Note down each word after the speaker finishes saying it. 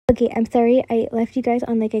Okay, I'm sorry I left you guys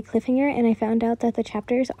on like a cliffhanger and I found out that the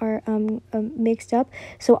chapters are mixed up.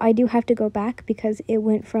 So I do have to go back because it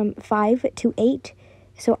went from 5 to 8.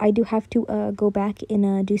 So I do have to go back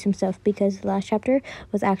and do some stuff because the last chapter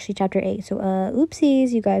was actually chapter 8. So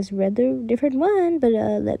oopsies, you guys read the different one, but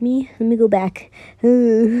let me go back.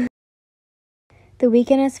 The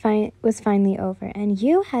weekend was finally over and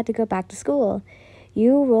you had to go back to school.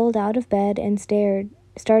 You rolled out of bed and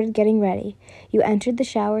started getting ready. You entered the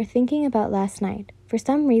shower thinking about last night. For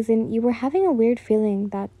some reason, you were having a weird feeling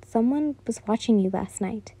that someone was watching you last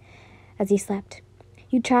night as you slept.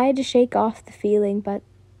 You tried to shake off the feeling, but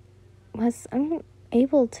was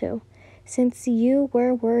unable to, since you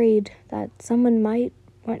were worried that someone might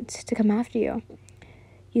want to come after you.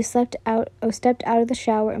 You stepped out of the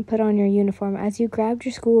shower and put on your uniform as you grabbed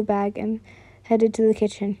your school bag and headed to the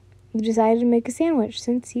kitchen. You decided to make a sandwich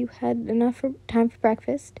since you had enough time for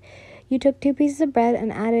breakfast. You took 2 pieces of bread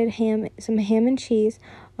and added some ham and cheese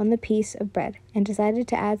on the piece of bread and decided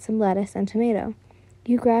to add some lettuce and tomato.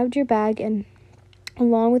 You grabbed your bag and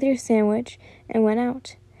along with your sandwich and went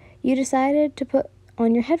out. You decided to put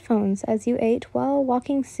on your headphones as you ate while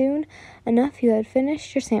walking. Soon enough, you had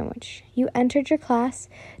finished your sandwich. You entered your class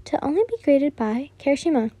to only be greeted by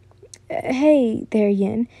Kirishima. Hey there,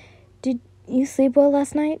 Yin. Did you sleep well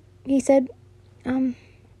last night? He said,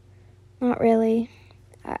 not really.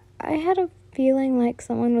 I had a feeling like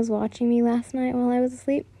someone was watching me last night while I was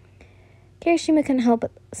asleep. Kirishima couldn't help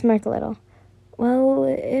but smirk a little. Well,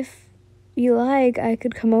 if you like, I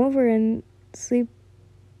could come over and sleep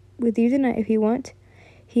with you tonight if you want,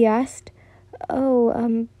 he asked.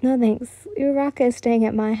 Oh, no thanks. Uraka is staying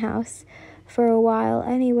at my house for a while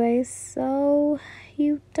anyway, so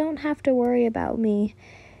you don't have to worry about me.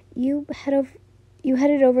 You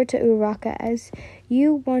headed over to Uraka as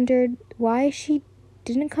you wondered why she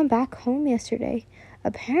didn't come back home yesterday.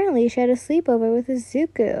 Apparently, she had a sleepover with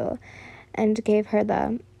Izuku and gave her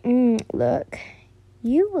the, look.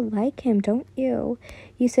 You like him, don't you?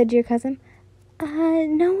 You said to your cousin.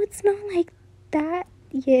 No, it's not like that,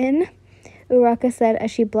 Yin, Uraka said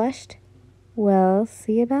as she blushed. Well,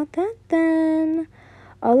 see about that then.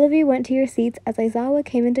 All of you went to your seats as Aizawa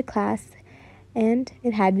came into class, and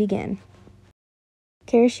it had begun.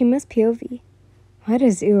 Kirishima's POV. Why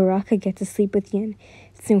does Uraka get to sleep with Yin?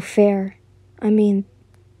 It's no fair. I mean,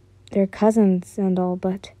 they're cousins and all,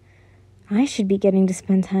 but I should be getting to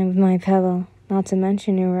spend time with my pebble. Not to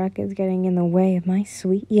mention Uraka is getting in the way of my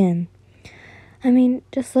sweet Yin. I mean,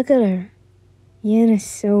 just look at her. Yin is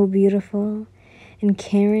so beautiful and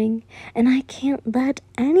caring, and I can't let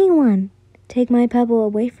anyone take my pebble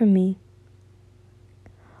away from me.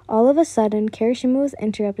 All of a sudden, Kirishima was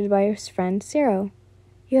interrupted by his friend, Zero.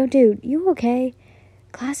 Yo, dude, you okay?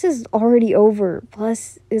 Class is already over,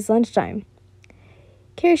 plus it's lunchtime.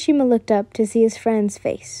 Kirishima looked up to see his friend's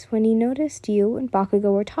face when he noticed you and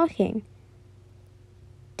Bakugo were talking.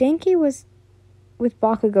 Denki was with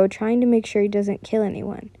Bakugo trying to make sure he doesn't kill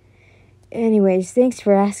anyone. Anyways, thanks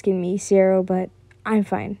for asking me, Zero, but I'm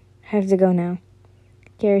fine. I have to go now,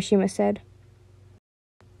 Kirishima said.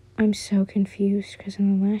 I'm so confused because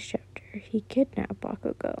in the last chapter, he kidnapped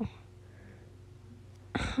Bakugo.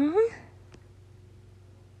 Huh?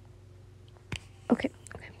 Okay.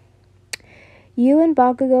 You and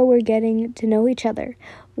Bakugo were getting to know each other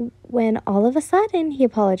when all of a sudden he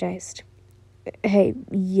apologized. Hey,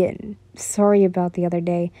 Yin, sorry about the other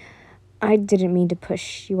day. I didn't mean to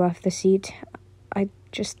push you off the seat. I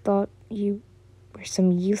just thought you were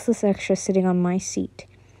some useless extra sitting on my seat,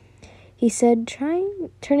 he said,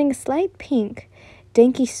 turning a slight pink.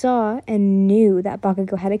 Denki saw and knew that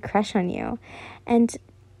Bakugo had a crush on you, and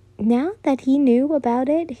now that he knew about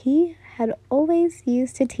it, he had always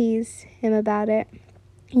used to tease him about it.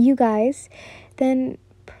 You guys then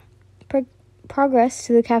progressed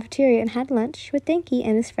to the cafeteria and had lunch with Denki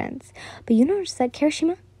and his friends, but you noticed that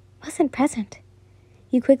Kirishima wasn't present.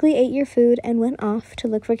 You quickly ate your food and went off to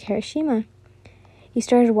look for Kirishima. You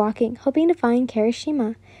started walking, hoping to find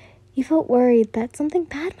Kirishima. You felt worried that something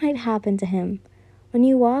bad might happen to him. When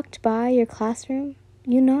you walked by your classroom,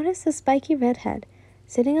 you noticed a spiky redhead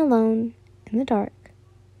sitting alone in the dark.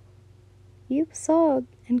 You saw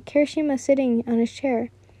and Kirishima sitting on his chair.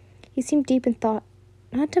 He seemed deep in thought,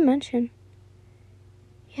 not to mention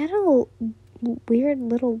he had a weird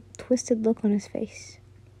little twisted look on his face.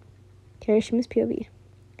 Kirishima's POV.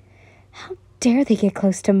 How dare they get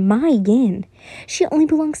close to my Yin? She only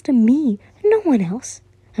belongs to me, no one else.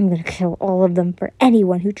 I'm gonna kill all of them for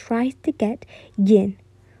anyone who tries to get Yin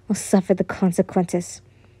will suffer the consequences,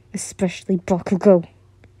 especially Bakugo.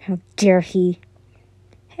 How dare he?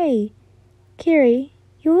 Hey, Kiri,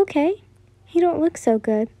 you okay? You don't look so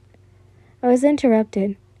good. I was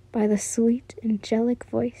interrupted by the sweet, angelic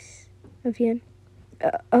voice of Yin.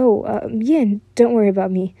 Yin, don't worry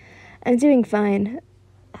about me. I'm doing fine.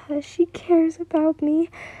 She cares about me.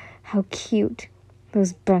 How cute.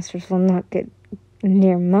 Those bastards will not get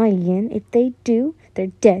near my Yin. If they do, they're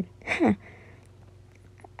dead.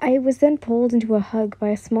 I was then pulled into a hug by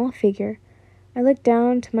a small figure. I looked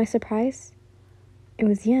down. To my surprise, it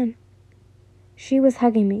was Yin. She was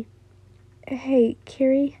hugging me. Hey,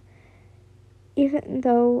 Kiri, even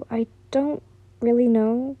though I don't really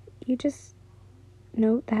know, you just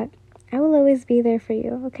know that I will always be there for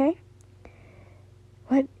you, okay?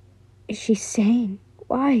 What is she saying?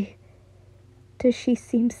 Why does she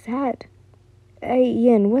seem sad? Hey,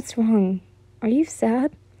 Yin, what's wrong? Are you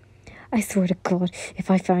sad? I swear to God, if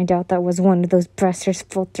I find out that was one of those Brester's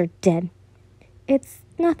fault, they're dead. It's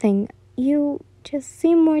nothing. You just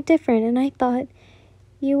seem more different, and I thought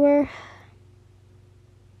you were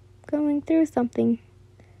going through something.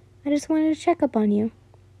 I just wanted to check up on you.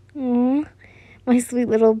 Aww, my sweet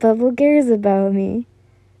little bubble cares about me.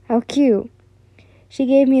 How cute. She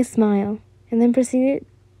gave me a smile, and then proceeded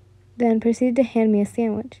to hand me a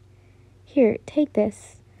sandwich. Here, take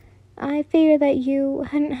this. I figured that you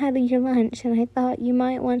hadn't had your lunch, and I thought you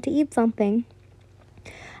might want to eat something.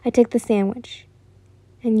 I took the sandwich,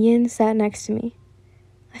 and Yin sat next to me.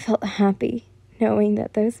 I felt happy, knowing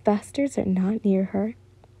that those bastards are not near her.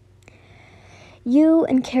 You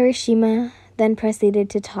and Kirishima then proceeded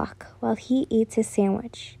to talk while he eats his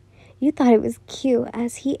sandwich. You thought it was cute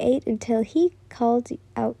as he ate until he called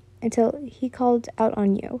out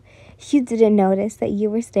on you. You didn't notice that you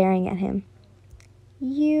were staring at him.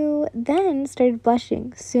 You then started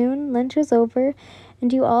blushing. Soon lunch was over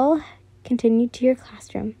and you all continued to your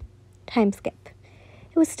classroom. Time skip.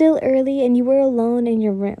 It was still early and you were alone in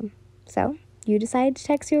your room. So you decided to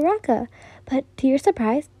text Uraka, but to your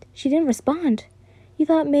surprise, she didn't respond. You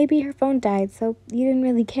thought maybe her phone died, so you didn't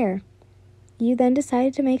really care. You then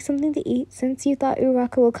decided to make something to eat since you thought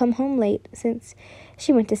Uraka will come home late since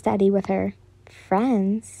she went to study with her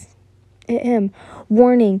friends.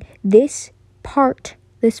 Warning, this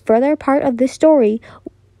further part of this story,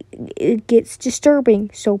 it gets disturbing,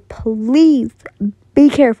 so please be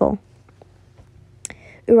careful.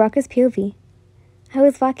 Uraka's POV. I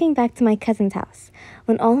was walking back to my cousin's house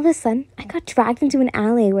when all of a sudden I got dragged into an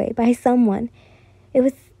alleyway by someone. It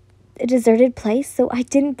was a deserted place, so I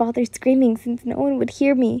didn't bother screaming since no one would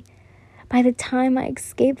hear me. By the time I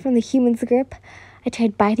escaped from the human's grip, I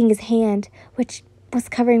tried biting his hand, which was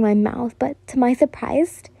covering my mouth, but to my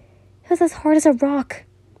surprise, it was as hard as a rock.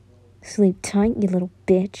 Sleep tight, you little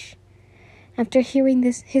bitch. After hearing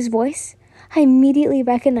his voice, I immediately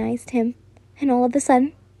recognized him, and all of a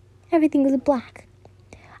sudden, everything was black.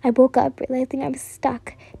 I woke up realizing I was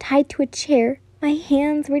stuck, tied to a chair. My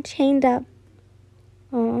hands were chained up.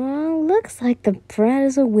 Aw, looks like the brat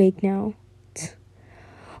is awake now.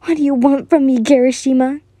 What do you want from me,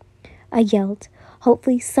 Kirishima? I yelled.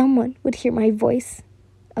 Hopefully someone would hear my voice.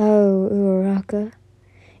 Oh, Uraka,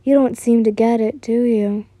 you don't seem to get it, do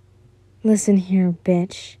you? Listen here,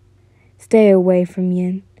 bitch. Stay away from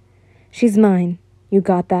Yin. She's mine. You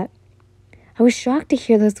got that? I was shocked to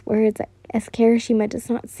hear those words, as Kirishima does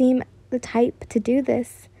not seem the type to do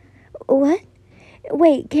this. What?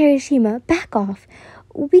 Wait, Kirishima, back off.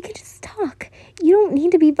 We can just talk. You don't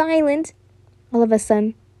need to be violent. All of a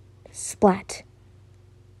sudden, splat,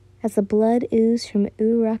 as the blood oozed from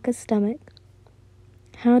Uraka's stomach.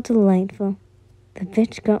 How delightful. The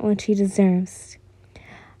bitch got what she deserves.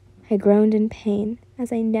 I groaned in pain,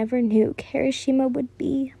 as I never knew Kirishima would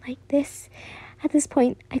be like this. At this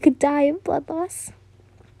point, I could die of blood loss.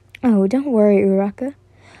 Oh, don't worry, Uraka.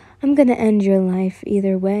 I'm gonna end your life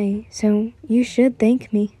either way, so you should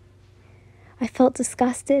thank me. I felt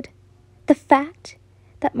disgusted. The fact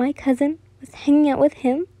that my cousin was hanging out with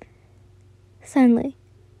him. Suddenly,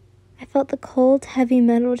 I felt the cold, heavy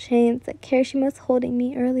metal chains that Kirishima was holding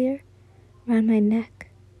me earlier around my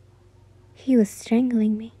neck. He was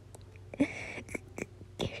strangling me.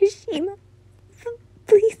 Kirishima,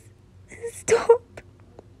 please stop,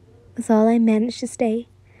 was all I managed to say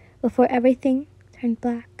before everything turned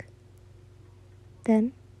black.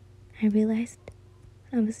 Then I realized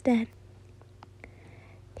I was dead.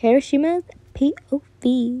 Kirishima's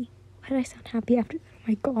POV. Why did I sound happy after that? Oh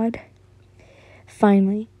my god.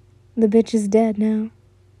 Finally, the bitch is dead now.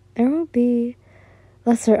 There will be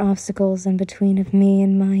lesser obstacles in between of me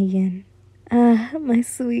and my Yin. My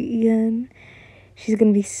sweet Yin. She's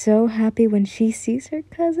gonna be so happy when she sees her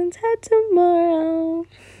cousin's head tomorrow.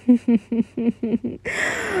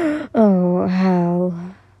 Oh, how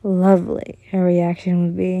lovely her reaction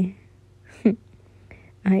would be.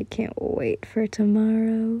 I can't wait for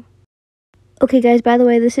tomorrow. Okay, guys, by the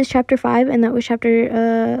way, this is chapter 5, and that was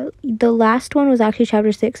the last one was actually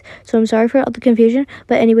chapter 6. So I'm sorry for all the confusion.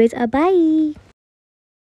 But anyways, bye.